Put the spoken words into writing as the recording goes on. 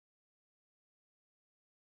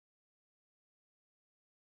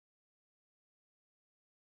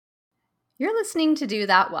You're listening to Do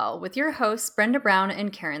That Well with your hosts, Brenda Brown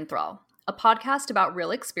and Karen Thrall, a podcast about real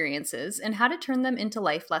experiences and how to turn them into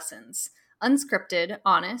life lessons. Unscripted,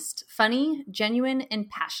 honest, funny, genuine, and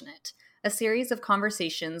passionate. A series of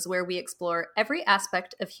conversations where we explore every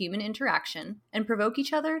aspect of human interaction and provoke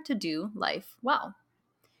each other to do life well.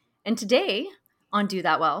 And today, on Do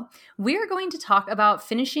That Well, we are going to talk about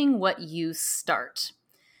finishing what you start.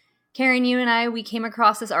 Karen, you and I, we came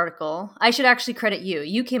across this article. I should actually credit you.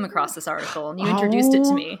 You came across this article and you introduced it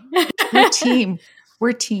to me.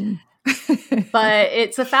 We're team. But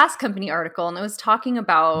it's a Fast Company article, and it was talking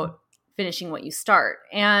about finishing what you start.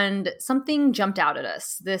 And something jumped out at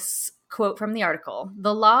us. This quote from the article: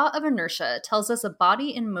 "The law of inertia tells us a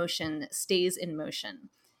body in motion stays in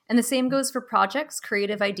motion. And the same goes for projects,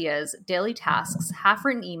 creative ideas, daily tasks,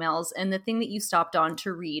 half-written emails, and the thing that you stopped on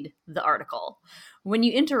to read the article. When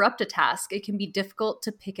you interrupt a task, it can be difficult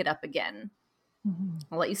to pick it up again."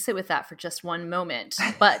 I'll let you sit with that for just one moment.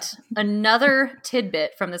 But another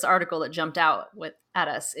tidbit from this article that jumped out at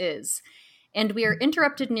us is, "And we are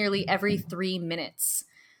interrupted nearly every 3 minutes."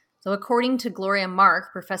 So according to Gloria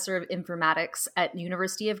Mark, professor of informatics at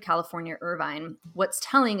University of California, Irvine, what's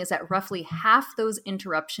telling is that roughly half those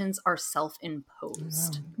interruptions are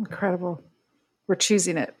self-imposed. Wow, incredible. We're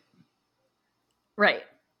choosing it. Right.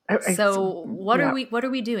 So what are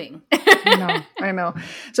we doing? I know.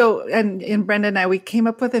 So, and Brenda and I, we came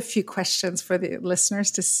up with a few questions for the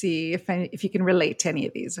listeners to see if you can relate to any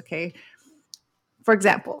of these. Okay. For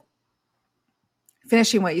example,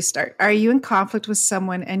 finishing what you start. Are you in conflict with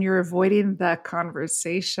someone and you're avoiding the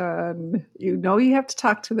conversation? You know you have to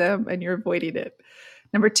talk to them and you're avoiding it.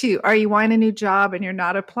 Number 2, are you wanting a new job and you're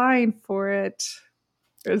not applying for it?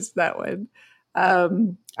 There's that one.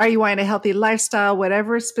 Are you wanting a healthy lifestyle,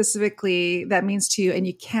 whatever specifically that means to you, and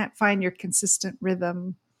you can't find your consistent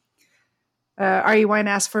rhythm? Are you wanting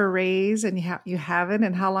to ask for a raise and you haven't?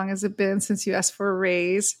 And how long has it been since you asked for a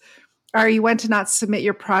raise? Are you wanting to not submit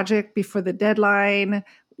your project before the deadline?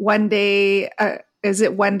 One day, is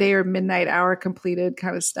it one day or midnight hour completed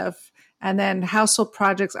kind of stuff? And then household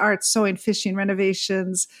projects, art, sewing, fishing,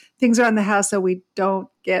 renovations, things around the house that we don't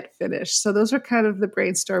get finished. So those are kind of the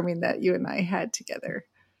brainstorming that you and I had together.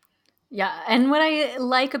 Yeah. And what I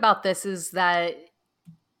like about this is that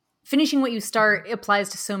finishing what you start applies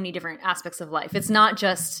to so many different aspects of life. It's not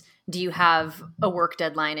just, do you have a work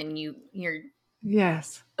deadline and you're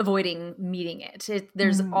avoiding meeting it.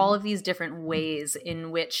 There's all of these different ways in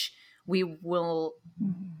which we will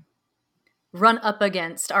run up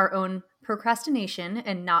against our own procrastination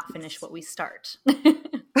and not finish what we start.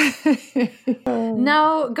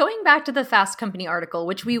 Now, going back to the Fast Company article,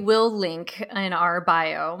 which we will link in our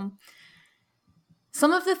bio,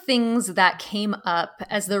 some of the things that came up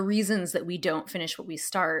as the reasons that we don't finish what we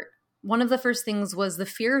start, one of the first things was the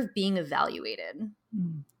fear of being evaluated.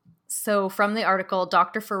 So from the article,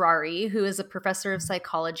 Dr. Ferrari, who is a professor of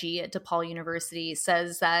psychology at DePaul University,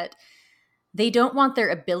 says that they don't want their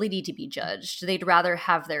ability to be judged. They'd rather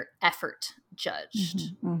have their effort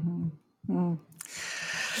judged.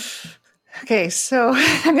 Okay, so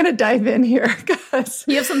I'm going to dive in here.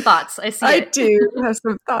 You have some thoughts. I do have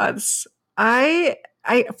some thoughts. I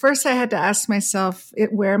first I had to ask myself,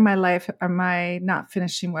 where in my life am I not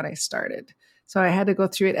finishing what I started? So I had to go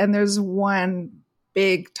through it. And there's one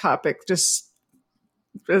big topic, just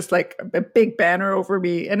like a big banner over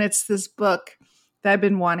me. And it's this book that I've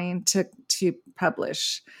been wanting to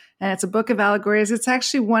publish. And it's a book of allegories. It's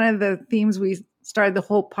actually one of the themes we started the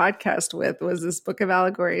whole podcast with, was this book of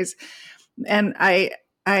allegories. And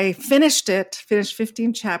I finished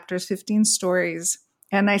 15 chapters, 15 stories.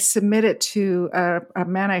 And I submitted to a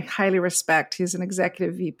man I highly respect. He's an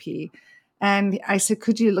executive VP. And I said,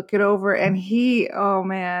 could you look it over? And he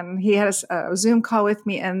had a Zoom call with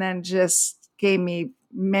me and then just gave me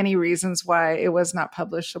many reasons why it was not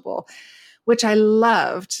publishable, which I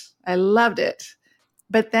loved. I loved it.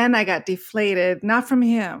 But then I got deflated, not from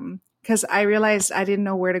him, because I realized I didn't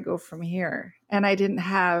know where to go from here. And I didn't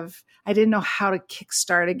know how to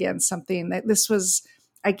kickstart again something that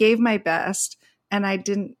I gave my best. And I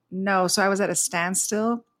didn't know. So I was at a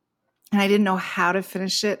standstill and I didn't know how to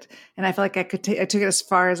finish it. And I felt like I took it as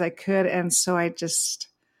far as I could. And so I just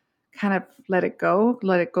kind of let it go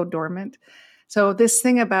dormant. So this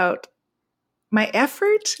thing about my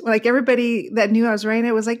effort, like everybody that knew I was writing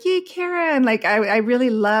it was like, yay, Karen. Like I really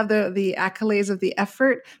love the accolades of the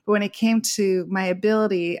effort. But when it came to my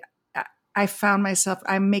ability, I found myself,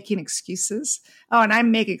 I'm making excuses. Oh, and I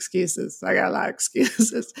make excuses. I got a lot of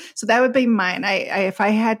excuses. So that would be mine. I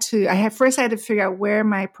had to figure out where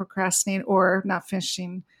am I procrastinating or not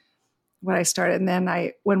finishing what I started. And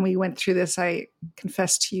then when we went through this, I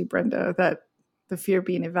confessed to you, Brenda, that the fear of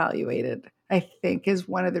being evaluated, I think, is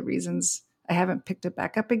one of the reasons I haven't picked it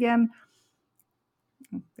back up again.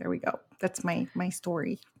 There we go. That's my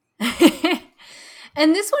story.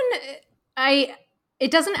 And this one,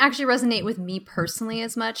 it doesn't actually resonate with me personally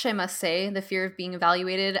as much, I must say, the fear of being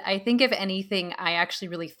evaluated. I think if anything, I actually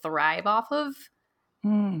really thrive off of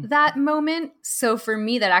that moment. So for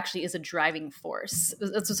me, that actually is a driving force.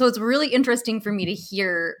 So it's really interesting for me to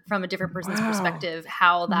hear from a different person's perspective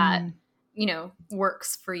how that,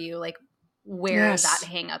 works for you, like where that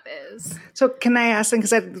hang up is. So can I ask them,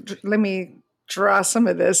 because let me draw some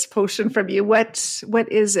of this potion from you. What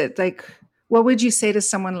is it? Like, what would you say to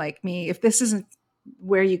someone like me if this isn't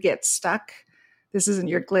where you get stuck? This isn't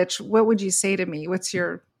your glitch. What would you say to me? What's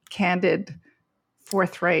your candid,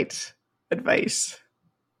 forthright advice?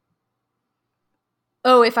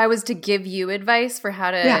 Oh, if I was to give you advice for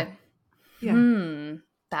how to... Yeah.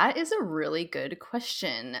 That is a really good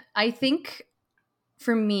question. I think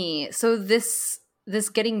for me, so this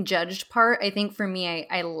getting judged part, I think for me,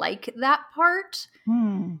 I like that part.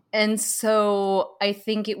 And so I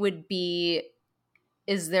think it would be,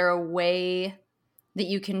 is there a way that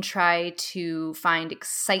you can try to find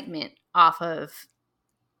excitement off of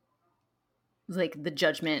like the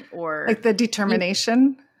judgment or like the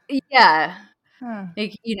determination? Yeah.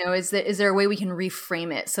 Like, is there a way we can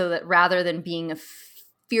reframe it so that rather than being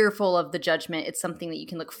fearful of the judgment, it's something that you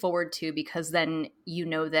can look forward to, because then you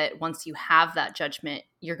know that once you have that judgment,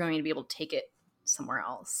 you're going to be able to take it somewhere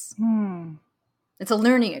else. It's a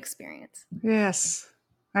learning experience. Yes.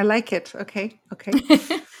 I like it. Okay.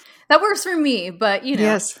 That works for me, but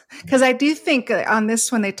Yes, because I do think on this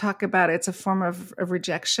one they talk about it's a form of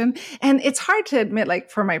rejection, and it's hard to admit, like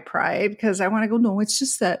for my pride, because I want to go, no, it's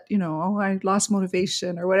just that I lost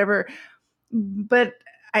motivation or whatever. But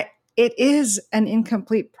it is an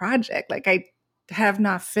incomplete project. Like I have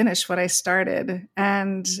not finished what I started,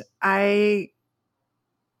 and I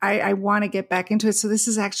want to get back into it. So this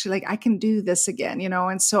is actually like I can do this again,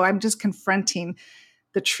 and so I'm just confronting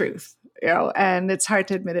the truth. And it's hard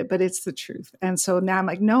to admit it, but it's the truth. And so now I'm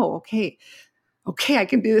like, no, okay, I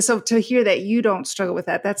can do this. So to hear that you don't struggle with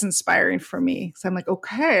that, that's inspiring for me. So I'm like,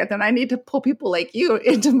 okay, then I need to pull people like you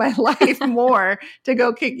into my life more to go,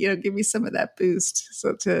 okay, give me some of that boost.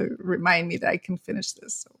 So to remind me that I can finish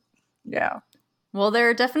this. So yeah. Well, there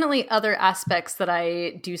are definitely other aspects that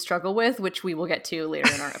I do struggle with, which we will get to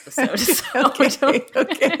later in our episode. So okay.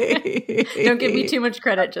 Don't give me too much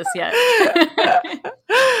credit just yet.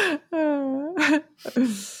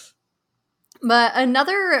 But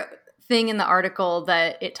another thing in the article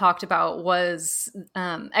that it talked about was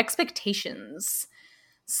expectations.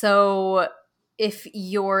 So if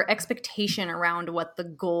your expectation around what the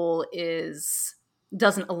goal is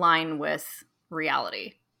doesn't align with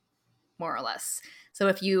reality, more or less. So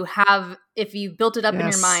if you built it up in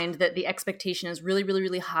your mind that the expectation is really, really,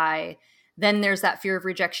 really high, then there's that fear of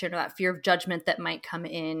rejection or that fear of judgment that might come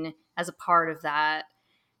in as a part of that.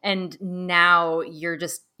 And now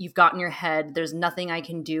you've got in your head, there's nothing I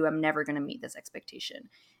can do. I'm never going to meet this expectation.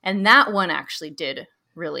 And that one actually did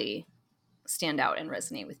really stand out and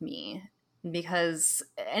resonate with me, because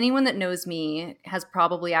anyone that knows me has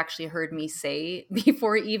probably actually heard me say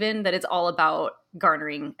before even that it's all about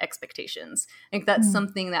garnering expectations. I think that's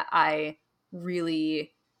something that I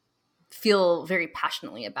really feel very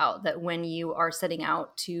passionately about, that when you are setting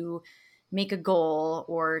out to make a goal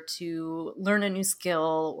or to learn a new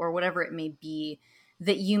skill or whatever it may be,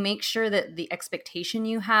 that you make sure that the expectation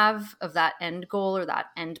you have of that end goal or that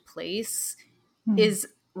end place is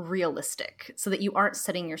realistic, so that you aren't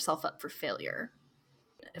setting yourself up for failure.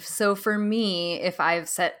 So for me, if I've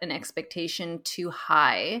set an expectation too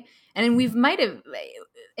high, and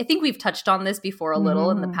I think we've touched on this before a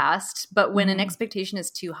little in the past, but when an expectation is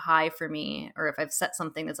too high for me, or if I've set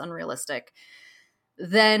something that's unrealistic,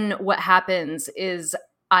 then what happens is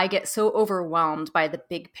I get so overwhelmed by the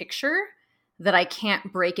big picture that I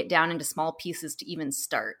can't break it down into small pieces to even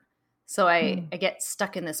start. So I get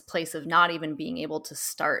stuck in this place of not even being able to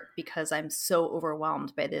start because I'm so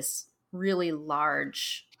overwhelmed by this really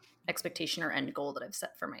large expectation or end goal that I've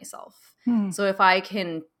set for myself. So if I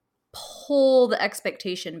can pull the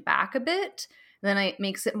expectation back a bit, then it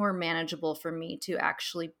makes it more manageable for me to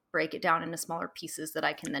actually break it down into smaller pieces that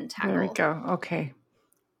I can then tackle. There we go. Okay.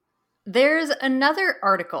 There's another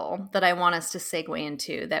article that I want us to segue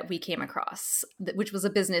into that we came across, which was a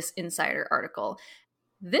Business Insider article.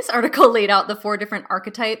 This article laid out the 4 different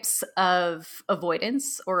archetypes of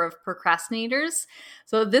avoidance or of procrastinators.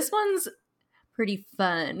 So this one's pretty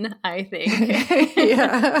fun, I think.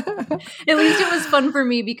 Yeah. At least it was fun for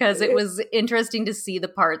me because it was interesting to see the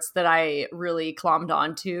parts that I really clombed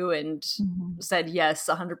onto and said, yes,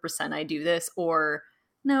 100% I do this, or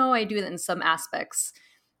no, I do it in some aspects,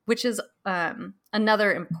 which is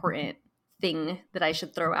another important thing that I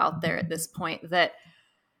should throw out there at this point, that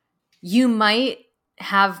you might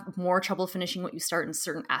have more trouble finishing what you start in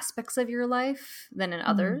certain aspects of your life than in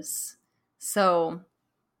others. So,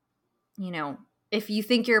 if you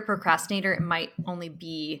think you're a procrastinator, it might only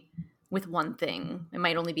be with one thing. It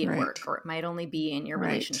might only be at work, or it might only be in your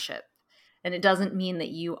relationship. And it doesn't mean that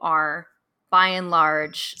you are, by and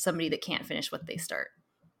large, somebody that can't finish what they start.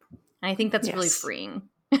 And I think that's really freeing.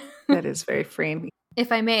 That is very freeing.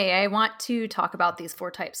 If I may, I want to talk about these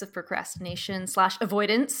 4 types of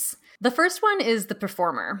procrastination/avoidance. The first one is the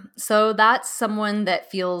performer. So that's someone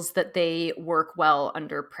that feels that they work well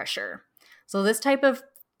under pressure. So this type of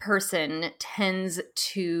person tends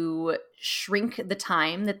to shrink the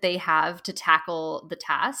time that they have to tackle the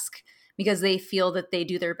task because they feel that they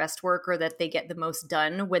do their best work or that they get the most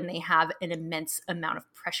done when they have an immense amount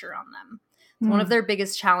of pressure on them. One of their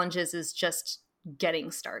biggest challenges is just getting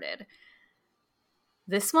started.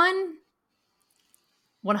 This one,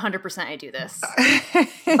 100% I do this,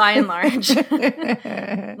 by and large.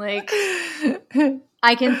 Like,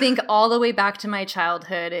 I can think all the way back to my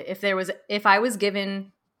childhood. If I was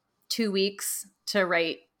given 2 weeks to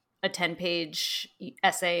write a 10-page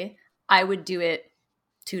essay, I would do it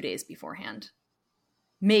 2 days beforehand,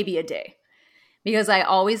 maybe a day, because I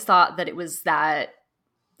always thought that it was that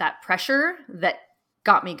pressure that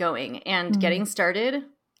got me going, and getting started,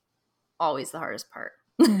 always the hardest part.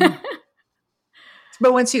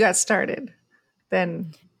 But once you got started,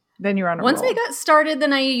 then you're on a roll. Once I got started,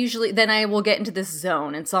 then I will get into this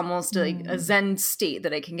zone. It's almost like a Zen state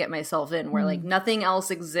that I can get myself in, where like nothing else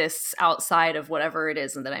exists outside of whatever it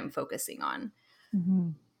is that I'm focusing on.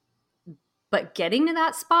 But getting to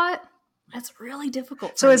that spot, that's really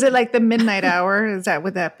difficult. So is it like the midnight hour?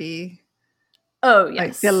 Would that be? Oh, yes.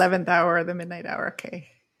 Like the 11th hour, the midnight hour. Okay.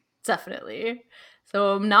 Definitely.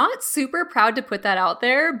 So I'm not super proud to put that out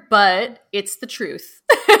there, but it's the truth.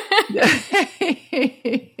 And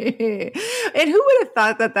who would have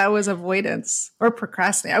thought that was avoidance or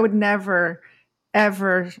procrastinate? I would never,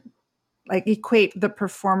 ever like equate the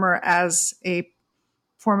performer as a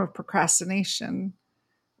form of procrastination,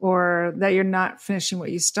 or that you're not finishing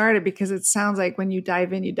what you started, because it sounds like when you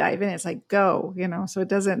dive in, it's like, go, so it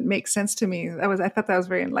doesn't make sense to me. I thought that was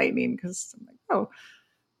very enlightening, because I'm like, oh.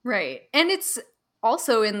 Right. And it's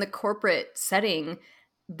also in the corporate setting,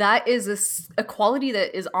 that is a quality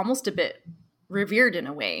that is almost a bit revered in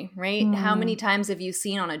a way, right? How many times have you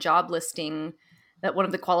seen on a job listing that one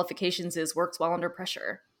of the qualifications is works well under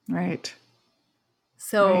pressure? Right.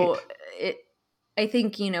 So I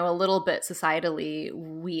think, a little bit societally,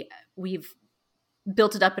 we've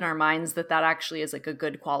built it up in our minds that actually is like a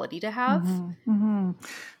good quality to have.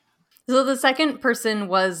 So the second person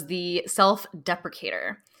was the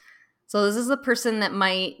self-deprecator. So this is a person that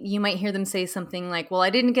you might hear them say something like, well, I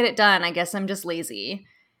didn't get it done. I guess I'm just lazy.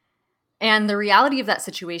 And the reality of that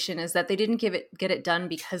situation is that they didn't get it done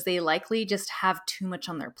because they likely just have too much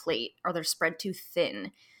on their plate, or they're spread too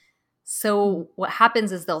thin. So what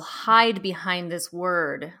happens is they'll hide behind this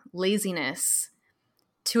word, laziness,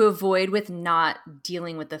 to avoid with not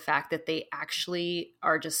dealing with the fact that they actually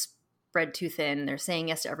are just spread too thin. They're saying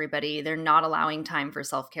yes to everybody. They're not allowing time for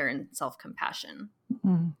self-care and self-compassion.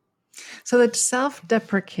 So the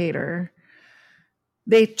self-deprecator,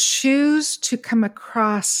 they choose to come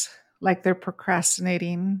across like they're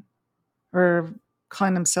procrastinating or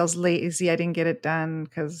calling themselves lazy. I didn't get it done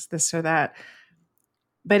because this or that.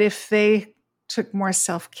 But if they took more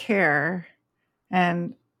self-care,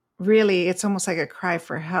 and really it's almost like a cry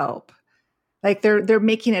for help, like they're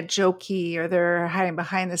making it jokey, or they're hiding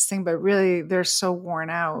behind this thing, but really they're so worn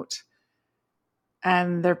out,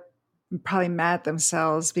 and they're probably mad at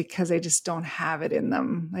themselves because they just don't have it in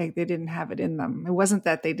them. Like they didn't have it in them. It wasn't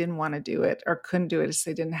that they didn't want to do it or couldn't do it. It's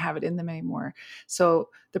they didn't have it in them anymore. So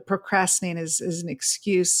the procrastinating is an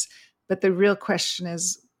excuse, but the real question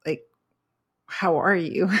is like, how are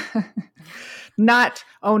you? Not,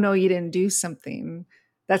 oh no, you didn't do something.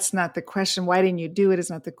 That's not the question. Why didn't you do it is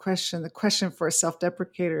not the question. The question for a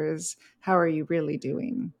self-deprecator is, how are you really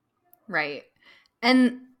doing? Right.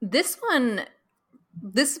 And this one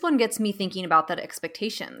gets me thinking about that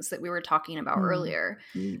expectations that we were talking about earlier.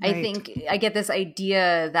 Right. I think I get this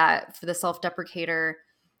idea that for the self-deprecator,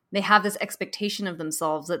 they have this expectation of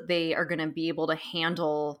themselves that they are going to be able to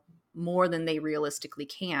handle more than they realistically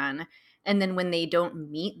can. And then when they don't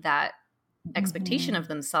meet that expectation of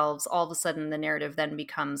themselves, all of a sudden the narrative then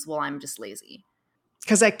becomes, well, I'm just lazy.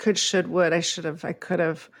 Because I could, should, would, I should have, I could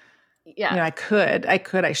have, Yeah.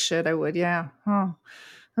 I should, I would. Yeah. Oh,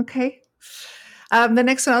 okay. The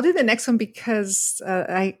next one, I'll do the next one because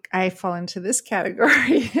I fall into this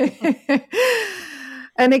category.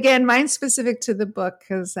 And again, mine's specific to the book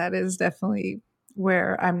because that is definitely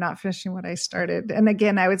where I'm not finishing what I started. And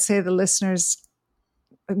again, I would say the listeners,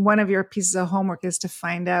 one of your pieces of homework is to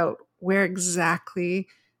find out where exactly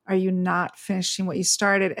are you not finishing what you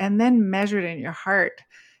started, and then measure it in your heart.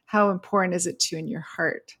 How important is it to you in your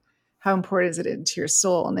heart? How important is it into your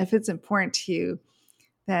soul? And if it's important to you,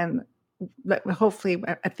 then hopefully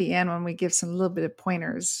at the end, when we give some little bit of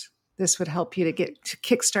pointers, this would help you to get to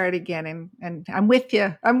kickstart again. And I'm with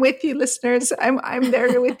you. I'm with you, listeners. I'm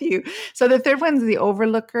there with you. So the third one's the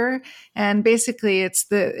overlooker. And basically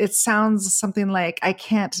it sounds something like, I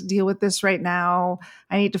can't deal with this right now.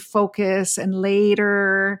 I need to focus, and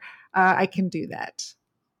later I can do that.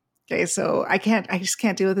 Okay. So I just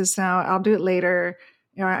can't deal with this now. I'll do it later.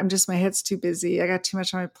 My head's too busy. I got too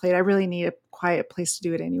much on my plate. I really need a quiet place to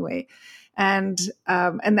do it anyway. And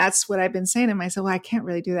that's what I've been saying to myself. Well, I can't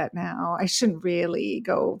really do that now. I shouldn't really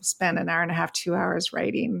go spend an hour and a half, 2 hours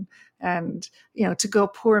writing, and, to go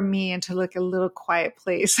pour me into like a little quiet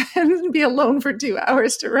place and be alone for 2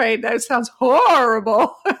 hours to write. That sounds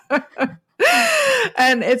horrible.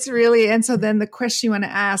 And so then the question you want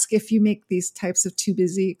to ask, if you make these types of too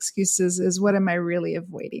busy excuses, is what am I really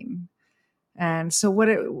avoiding? And so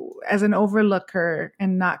as an overlooker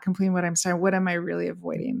and not completing what I'm starting, what am I really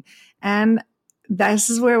avoiding? And this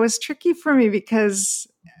is where it was tricky for me, because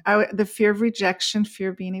the fear of rejection, fear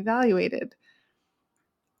of being evaluated.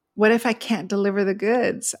 What if I can't deliver the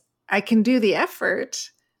goods? I can do the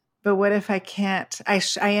effort, but what if I can't? I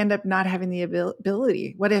end up not having the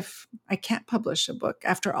ability. What if I can't publish a book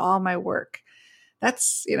after all my work?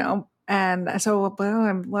 That's, and so,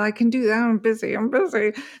 I can do that. I'm busy.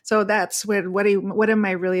 So that's what am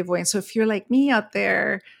I really avoiding? So if you're like me out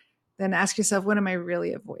there, then ask yourself, what am I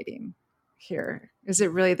really avoiding here? Is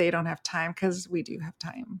it really they don't have time? Because we do have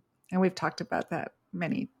time. And we've talked about that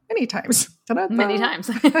many, many times. Many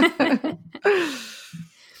times.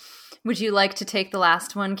 Would you like to take the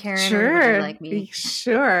last one, Karen? Sure. Or would you like me?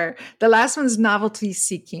 Sure. The last one's novelty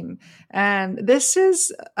seeking. And this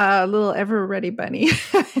is a little ever ready bunny.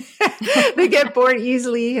 They get bored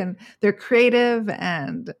easily, and they're creative,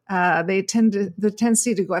 and they the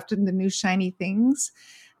tendency to go after the new shiny things.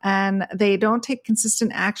 And they don't take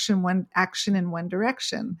consistent action in one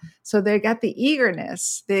direction. So they got the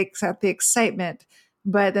eagerness, they got the excitement,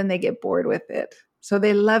 but then they get bored with it. So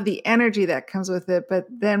they love the energy that comes with it. But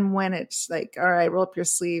then when it's like, all right, roll up your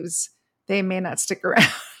sleeves, they may not stick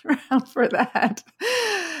around for that.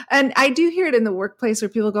 And I do hear it in the workplace where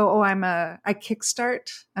people go, oh, I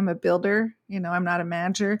kickstart. I'm a builder. I'm not a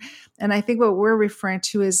manager. And I think what we're referring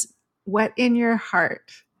to is what in your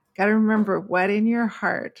heart. Got to remember, what in your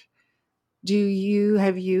heart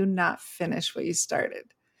have you not finished what you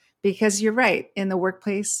started? Because you're right, in the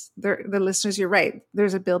workplace, the listeners, you're right.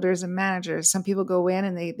 There's a builders and managers. Some people go in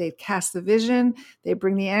and they cast the vision, they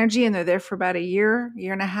bring the energy, and they're there for about a year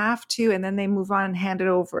and a half, 2, and then they move on and hand it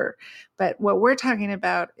over. But what we're talking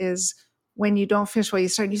about is when you don't finish what you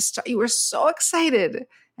started, you were so excited,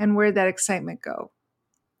 and where'd that excitement go?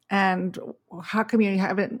 And how come you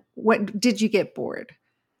haven't? What did you get bored?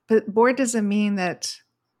 But bored doesn't mean that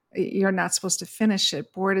you're not supposed to finish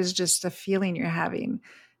it. Bored is just a feeling you're having.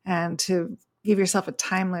 And to give yourself a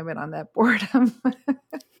time limit on that boredom.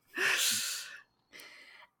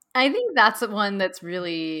 I think that's one that's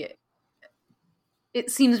really, it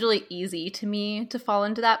seems really easy to me to fall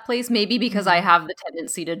into that place, maybe because I have the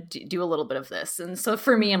tendency to do a little bit of this. And so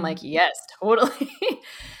for me, I'm like, yes, totally.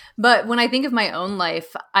 But when I think of my own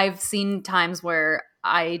life, I've seen times where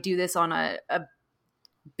I do this on a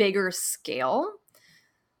bigger scale.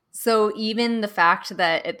 So even the fact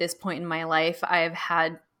that at this point in my life, I've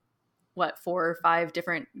had 4 or 5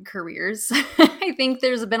 different careers. I think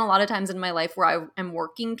there's been a lot of times in my life where I am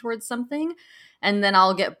working towards something, and then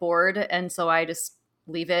I'll get bored. And so I just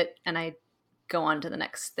leave it and I go on to the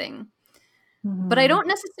next thing. Mm-hmm. But I don't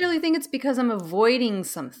necessarily think it's because I'm avoiding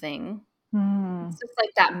something. Mm. It's just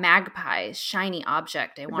like that magpie, shiny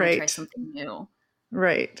object. I want to try something new.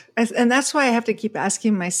 Right. And that's why I have to keep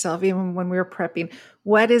asking myself, even when we're prepping,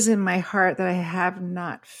 what is in my heart that I have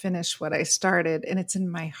not finished what I started? And it's in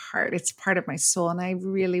my heart. It's part of my soul. And I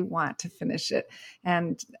really want to finish it.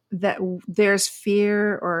 And that there's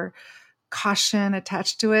fear or caution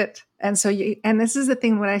attached to it. And so and this is the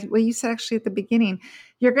thing, what you said actually at the beginning,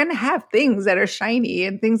 you're going to have things that are shiny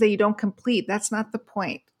and things that you don't complete. That's not the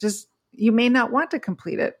point. Just you may not want to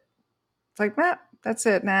complete it. It's like, that's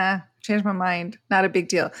it. Nah, change my mind. Not a big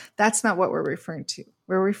deal. That's not what we're referring to.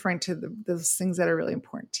 We're referring to those things that are really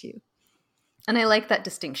important to you. And I like that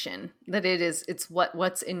distinction, that it's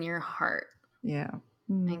what's in your heart. Yeah.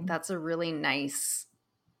 I think that's a really nice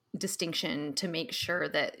distinction to make sure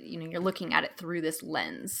that, you're looking at it through this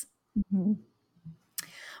lens. Mm-hmm.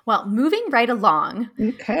 Well, moving right along.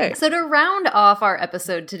 Okay. So to round off our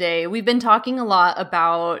episode today, we've been talking a lot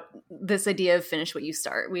about this idea of finish what you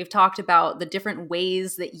start. We've talked about the different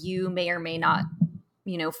ways that you may or may not,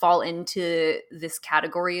 fall into this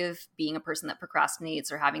category of being a person that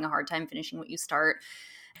procrastinates or having a hard time finishing what you start.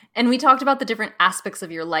 And we talked about the different aspects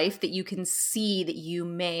of your life that you can see that you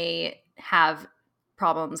may have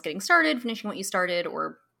problems getting started, finishing what you started,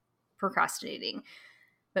 or procrastinating.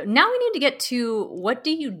 But now we need to get to, what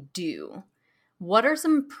do you do? What are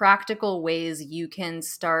some practical ways you can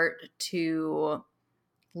start to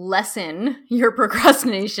lessen your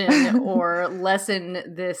procrastination or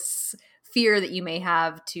lessen this fear that you may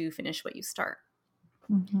have to finish what you start?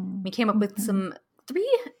 Mm-hmm. We came up with some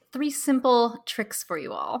three simple tricks for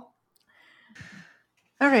you all.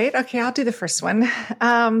 All right. Okay. I'll do the first one.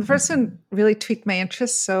 The first one really tweaked my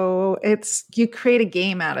interest. So you create a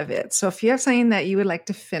game out of it. So if you have something that you would like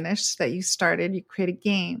to finish that you started, you create a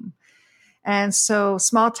game. And so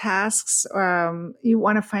small tasks, you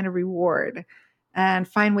want to find a reward and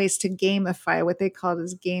find ways to gamify. What they call it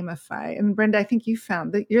is gamify. And Brenda, I think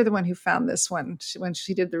you're the one who found this one when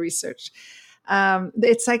she did the research.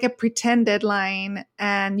 It's like a pretend deadline,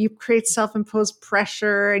 and you create self-imposed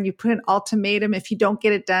pressure, and you put an ultimatum if you don't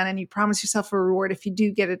get it done, and you promise yourself a reward if you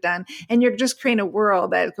do get it done. And you're just creating a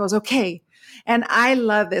world that goes, okay. And I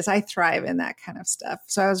love this. I thrive in that kind of stuff.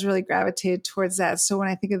 So I was really gravitated towards that. So when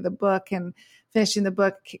I think of the book and finishing the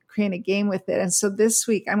book, creating a game with it. And so this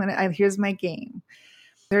week here's my game.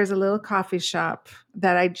 There's a little coffee shop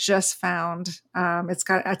that I just found.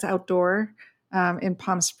 It's outdoor. In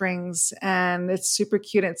Palm Springs, and it's super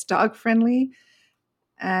cute. And it's dog friendly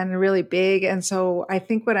and really big. And so I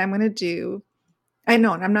think what I'm going to do,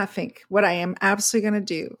 what I am absolutely going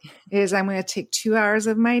to do is I'm going to take 2 hours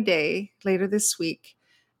of my day later this week,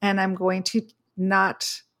 and I'm going to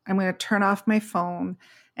turn off my phone,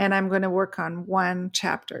 and I'm going to work on one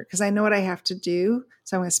chapter because I know what I have to do.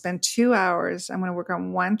 So I'm going to spend 2 hours. I'm going to work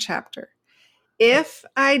on one chapter. If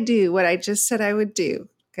I do what I just said I would do,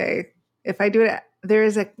 okay, if I do it,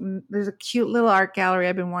 there's a cute little art gallery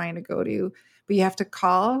I've been wanting to go to, but you have to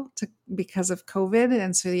call because of COVID.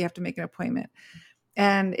 And so you have to make an appointment.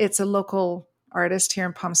 And it's a local artist here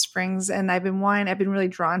in Palm Springs. And I've been really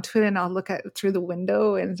drawn to it, and I'll look at it through the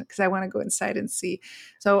window because I want to go inside and see.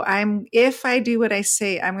 So if I do what I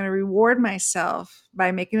say, I'm going to reward myself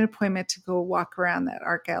by making an appointment to go walk around that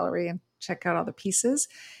art gallery and check out all the pieces.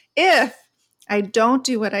 If I don't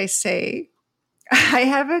do what I say, I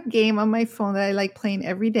have a game on my phone that I like playing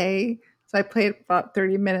every day. So I play it about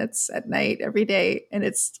 30 minutes at night every day. And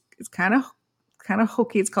it's kind of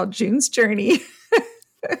hokey. It's called June's Journey.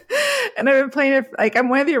 And I've been playing it, like, I'm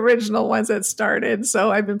one of the original ones that started.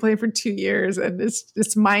 So I've been playing for 2 years, and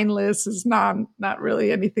it's mindless. It's not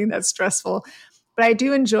really anything that's stressful, but I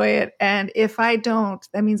do enjoy it. And if I don't,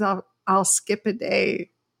 that means I'll skip a day.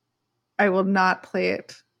 I will not play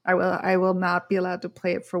it. I will not be allowed to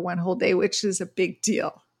play it for one whole day, which is a big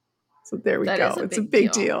deal. So there we go. It's a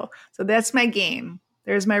big deal. So that's my game.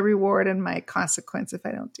 There's my reward and my consequence if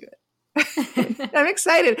I don't do it. I'm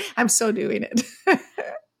excited. I'm so doing it.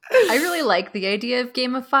 I really like the idea of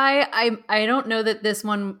gamify. I don't know that this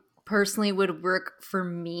one personally would work for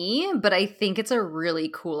me, but I think it's a really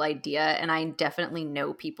cool idea. And I definitely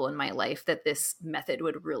know people in my life that this method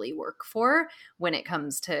would really work for when it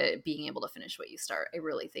comes to being able to finish what you start. I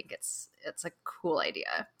really think it's a cool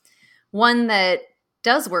idea. One that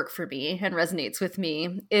does work for me and resonates with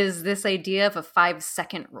me is this idea of a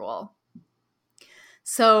 5-second rule.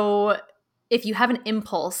 So if you have an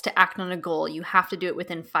impulse to act on a goal, you have to do it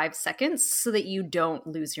within 5 seconds so that you don't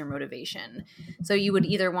lose your motivation. So you would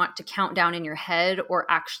either want to count down in your head or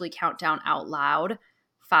actually count down out loud,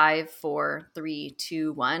 5, 4, 3,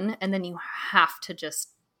 2, 1, and then you have to just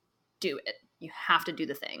do it. You have to do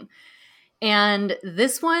the thing. And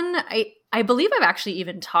this one, I believe I've actually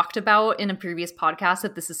even talked about in a previous podcast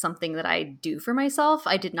that this is something that I do for myself.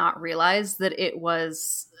 I did not realize that it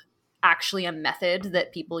was actually a method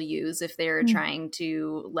that people use if they're trying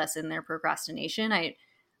to lessen their procrastination.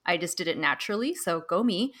 I just did it naturally, so go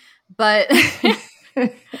me. But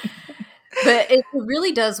but it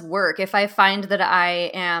really does work. If I find that I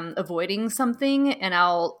am avoiding something, and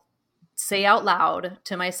I'll say out loud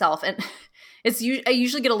to myself, and I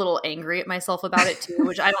usually get a little angry at myself about it too,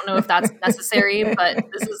 which I don't know if that's necessary, but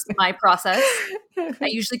this is my process. I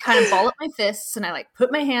usually kind of ball up my fists and I like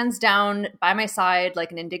put my hands down by my side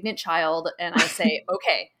like an indignant child and I say,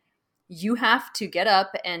 okay, you have to get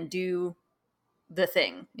up and do the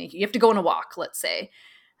thing. You have to go on a walk, let's say.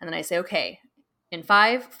 And then I say, okay, in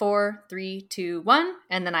 5, 4, 3, 2, 1,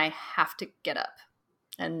 and then I have to get up.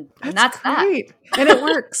 And that's great. That. And it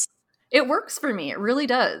works. It works for me. It really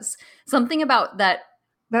does. Something about that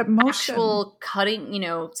motion. Actual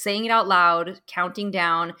cutting, saying it out loud, counting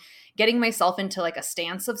down, getting myself into like a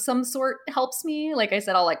stance of some sort helps me. Like I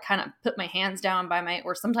said, I'll like kind of put my hands down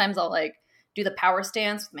or sometimes I'll like do the power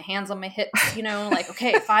stance with my hands on my hips, like,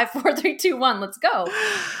 okay, 5, 4, 3, 2, 1, let's go.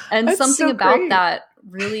 And that's something so about that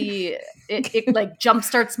really, it like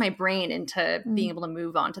jumpstarts my brain into being able to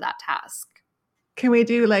move on to that task. Can we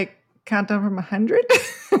do like countdown from 100?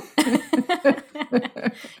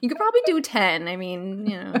 You could probably do 10. I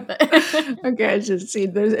mean, but. Okay, I just see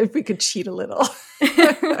if we could cheat a little.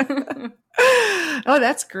 Oh,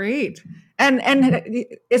 that's great. And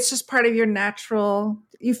it's just part of your natural.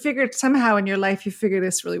 You figured somehow in your life, you figure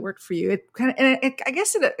this really worked for you. It kind of, I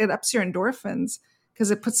guess it ups your endorphins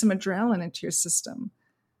because it puts some adrenaline into your system.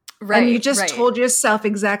 Right. And you just told yourself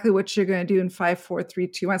exactly what you're going to do in 5, 4, 3,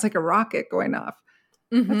 2, 1. It's like a rocket going off.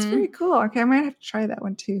 Mm-hmm. That's very cool. Okay, I might have to try that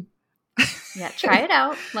one too. Yeah, try it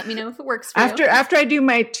out. Let me know if it works for you. After I do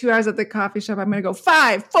my 2 hours at the coffee shop, I'm going to go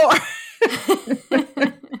 5, 4.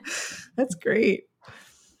 That's great.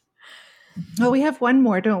 Well, we have one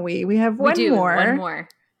more, don't we? We have one more. One more.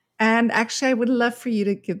 And actually, I would love for you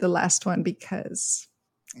to give the last one because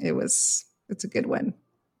it's a good one.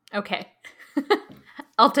 Okay.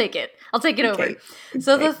 I'll take it. Over.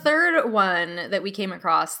 So the third one that we came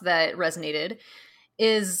across that resonated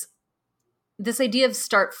is this idea of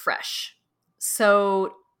start fresh.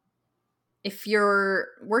 So if you're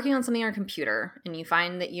working on something on a computer and you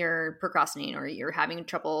find that you're procrastinating or you're having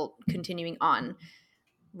trouble continuing on,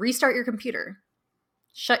 restart your computer.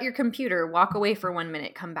 Shut your computer, walk away for 1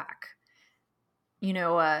 minute, come back.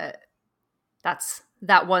 That's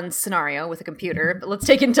that one scenario with a computer, but let's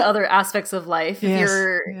take into other aspects of life. If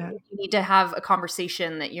you need to have a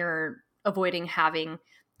conversation that you're avoiding having,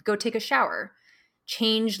 go take a shower,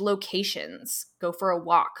 change locations, go for a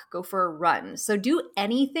walk, go for a run. So do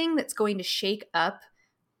anything that's going to shake up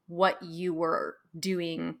what you were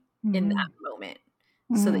doing in that moment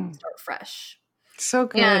so that you start fresh. So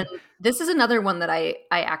good. And this is another one that I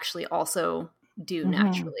actually also do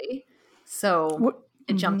naturally. So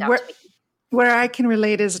it jumped out to me. Where I can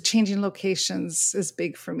relate is changing locations is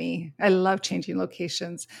big for me. I love changing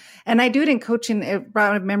locations. And I do it in coaching. It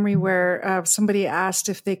brought a memory where somebody asked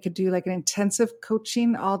if they could do like an intensive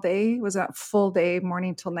coaching all day. It was a full day,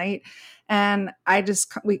 morning till night. And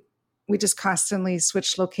we just constantly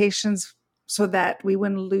switched locations so that we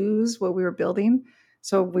wouldn't lose what we were building.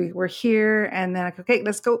 So we were here and then okay,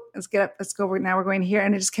 let's go. Let's get up. Let's go. Now we're going here.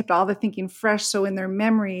 And it just kept all the thinking fresh. So in their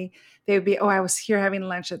memory, they would be, oh, I was here having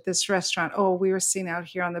lunch at this restaurant. Oh, we were sitting out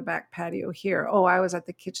here on the back patio here. Oh, I was at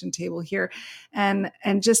the kitchen table here. And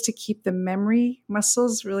just to keep the memory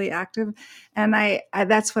muscles really active. And I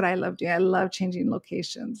that's what I love doing. I love changing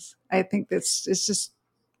locations. I think it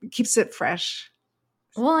keeps it fresh.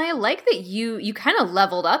 Well, I like that you kind of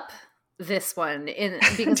leveled up this one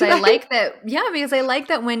because I like that. Yeah, because I like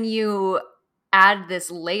that when you add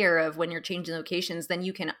this layer of when you're changing locations, then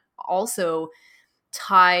you can also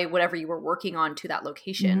tie whatever you were working on to that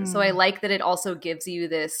location. So I like that it also gives you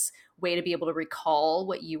this way to be able to recall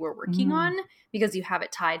what you were working on because you have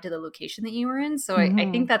it tied to the location that you were in. So I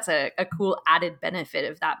think that's a cool added benefit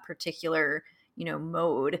of that particular,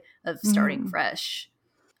 mode of starting fresh.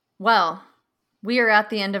 Well, we are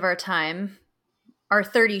at the end of our time. Our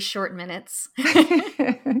 30 short minutes.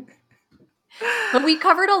 But we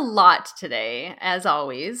covered a lot today, as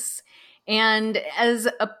always. And as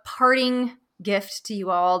a parting gift to you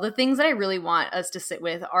all, the things that I really want us to sit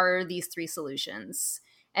with are these 3 solutions.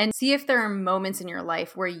 And see if there are moments in your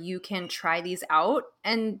life where you can try these out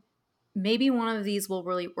and maybe one of these will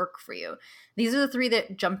really work for you. These are the 3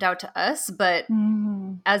 that jumped out to us, but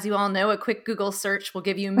as you all know, a quick Google search will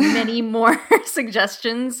give you many more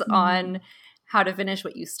suggestions on how to finish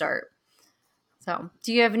what you start. So,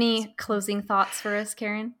 do you have any closing thoughts for us,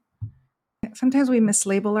 Karen? Sometimes we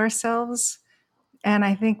mislabel ourselves. And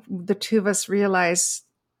I think the 2 of us realize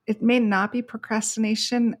it may not be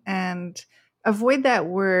procrastination and avoid that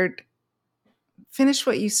word. Finish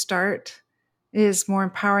what you start is more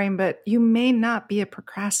empowering, but you may not be a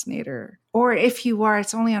procrastinator. Or if you are,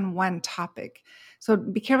 it's only on one topic. So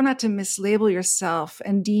be careful not to mislabel yourself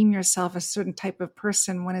and deem yourself a certain type of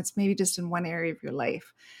person when it's maybe just in one area of your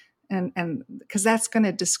life. And because that's going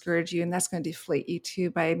to discourage you and that's going to deflate you too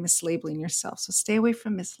by mislabeling yourself. So stay away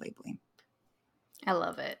from mislabeling. I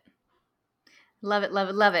love it. Love it, love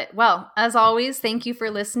it, love it. Well, as always, thank you for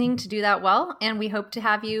listening to Do That Well, and we hope to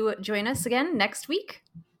have you join us again next week.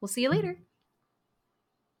 We'll see you later.